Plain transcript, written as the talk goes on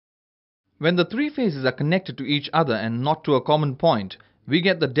When the three phases are connected to each other and not to a common point, we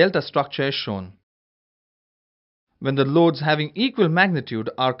get the delta structure as shown. When the loads having equal magnitude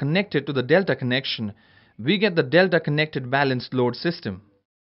are connected to the delta connection, we get the delta connected balanced load system.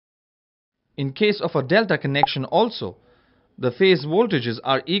 In case of a delta connection also, the phase voltages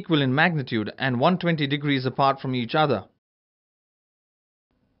are equal in magnitude and 120 degrees apart from each other.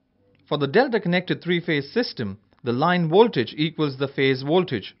 For the delta connected three-phase system, the line voltage equals the phase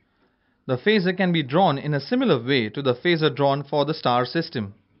voltage. The phasor can be drawn in a similar way to the phasor drawn for the star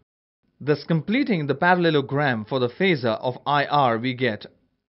system. Thus completing the parallelogram for the phasor of IR, we get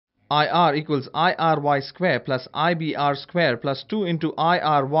IR equals IRY square plus IBR square plus 2 into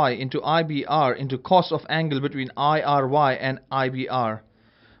IRY into IBR into cos of angle between IRY and IBR.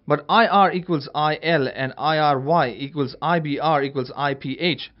 But IR equals IL and IRY equals IBR equals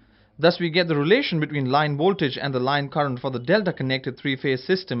IPH. Thus we get the relation between line voltage and the line current for the delta connected three-phase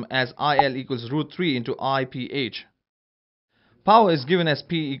system as IL equals root 3 into IPH. Power is given as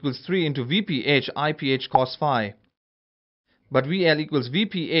P equals 3 into VPH IPH cos phi. But VL equals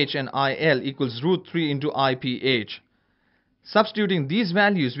VPH and IL equals root 3 into IPH. Substituting these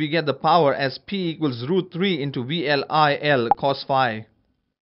values, we get the power as P equals root 3 into VLIL cos phi.